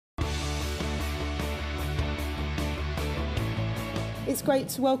It's great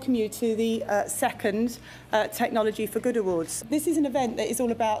to welcome you to the second Technology4Good Awards. This is an event that is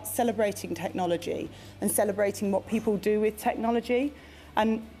all about celebrating technology and celebrating what people do with technology.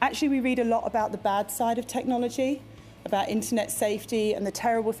 And actually we read a lot about the bad side of technology, about internet safety and the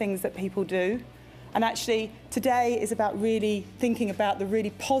terrible things that people do. And actually today is about really thinking about the really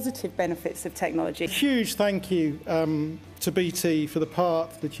positive benefits of technology. A huge thank you to BT for the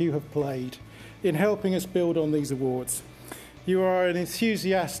part that you have played in helping us build on these awards. You are an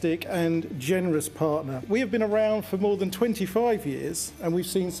enthusiastic and generous partner. We have been around for more than 25 years and we've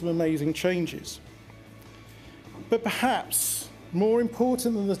seen some amazing changes. But perhaps more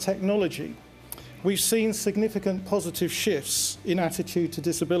important than the technology, we've seen significant positive shifts in attitude to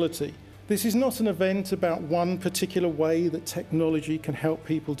disability. This is not an event about one particular way that technology can help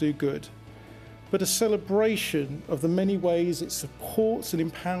people do good, but a celebration of the many ways it supports and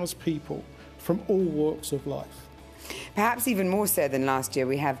empowers people from all walks of life. Perhaps even more so than last year,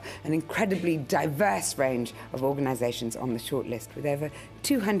 we have an incredibly diverse range of organisations on the shortlist with over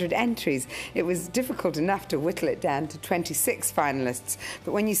 200 entries. It was difficult enough to whittle it down to 26 finalists,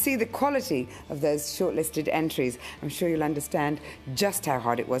 but when you see the quality of those shortlisted entries, I'm sure you'll understand just how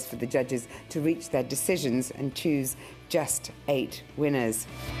hard it was for the judges to reach their decisions and choose just 8 winners.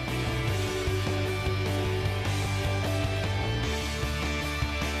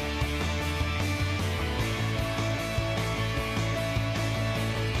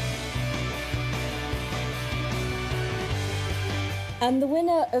 And the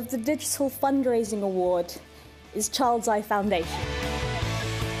winner of the Digital Fundraising Award is Child's Eye Foundation.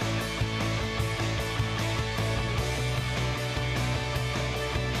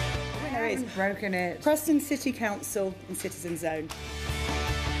 The winner is broken it. Preston City Council and Citizen Zone.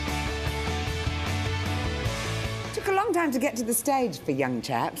 Took a long time to get to the stage for young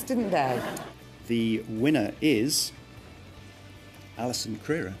chaps, didn't they? The winner is Alison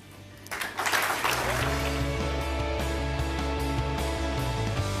Crerar.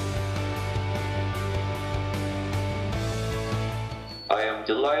 I am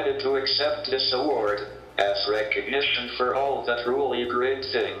delighted to accept this award as recognition for all the truly great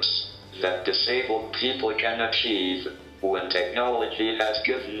things that disabled people can achieve when technology has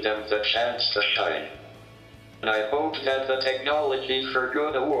given them the chance to shine. And I hope that the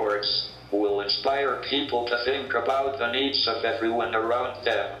Technology4Good Awards will inspire people to think about the needs of everyone around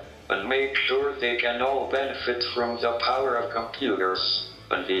them and make sure they can all benefit from the power of computers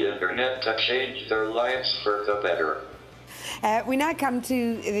and the internet to change their lives for the better. We now come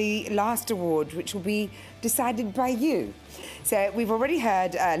to the last award, which will be decided by you. So we've already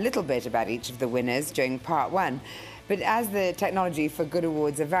heard a little bit about each of the winners during part 1, but as the Technology4Good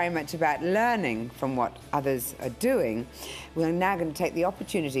Awards are very much about learning from what others are doing, we're now going to take the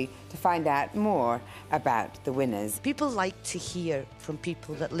opportunity to find out more about the winners. People like to hear from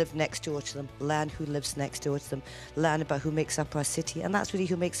people that live next door to them, learn who lives next door to them, learn about who makes up our city, and that's really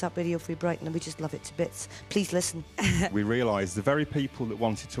who makes up Radio Free Brighton, and we just love it to bits. Please listen. We realised the very people that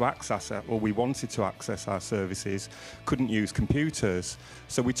wanted to access it, or we wanted to access our services, couldn't use computers.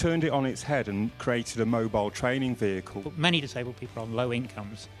 So we turned it on its head and created a mobile training vehicle. Many disabled people on low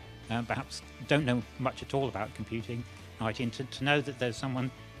incomes perhaps don't know much at all about computing, and to know that there's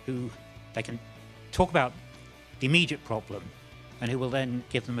someone who they can talk about the immediate problem and who will then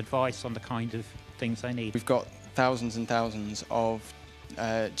give them advice on the kind of things they need. We've got thousands and thousands of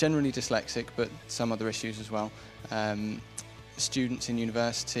generally dyslexic, but some other issues as well, students in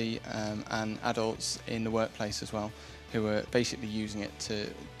university and adults in the workplace as well, who are basically using it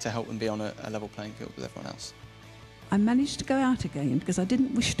to help them be on a level playing field with everyone else. I managed to go out again because I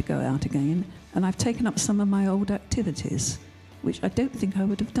didn't wish to go out again, and I've taken up some of my old activities, which I don't think I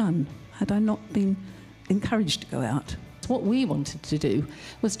would have done had I not been encouraged to go out. What we wanted to do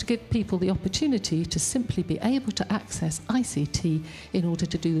was to give people the opportunity to simply be able to access ICT in order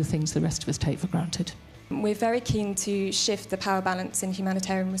to do the things the rest of us take for granted. We're very keen to shift the power balance in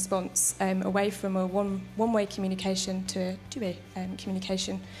humanitarian response away from a one-way communication to a two-way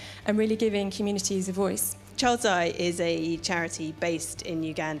communication, and really giving communities a voice. Child's Eye is a charity based in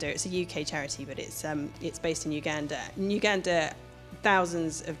Uganda. It's a UK charity, but it's based in Uganda. In Uganda,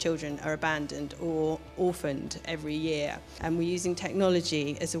 thousands of children are abandoned or orphaned every year, and we're using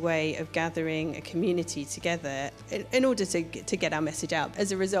technology as a way of gathering a community together in order to get our message out.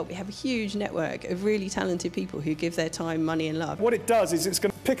 As a result, we have a huge network of really talented people who give their time, money and love. What it does is it's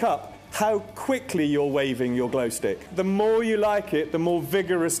going to pick up how quickly you're waving your glow stick. The more you like it, the more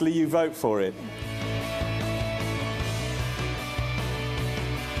vigorously you vote for it.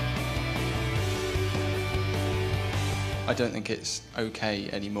 I don't think it's okay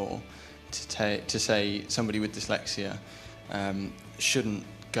anymore to say somebody with dyslexia shouldn't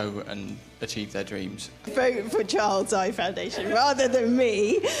go and achieve their dreams. Vote for Child's Eye Foundation rather than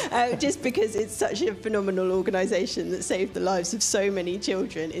me, just because it's such a phenomenal organisation that saved the lives of so many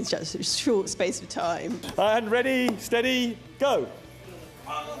children in just a short space of time. And ready, steady, go.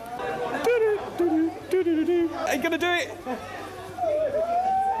 Are you going to do it?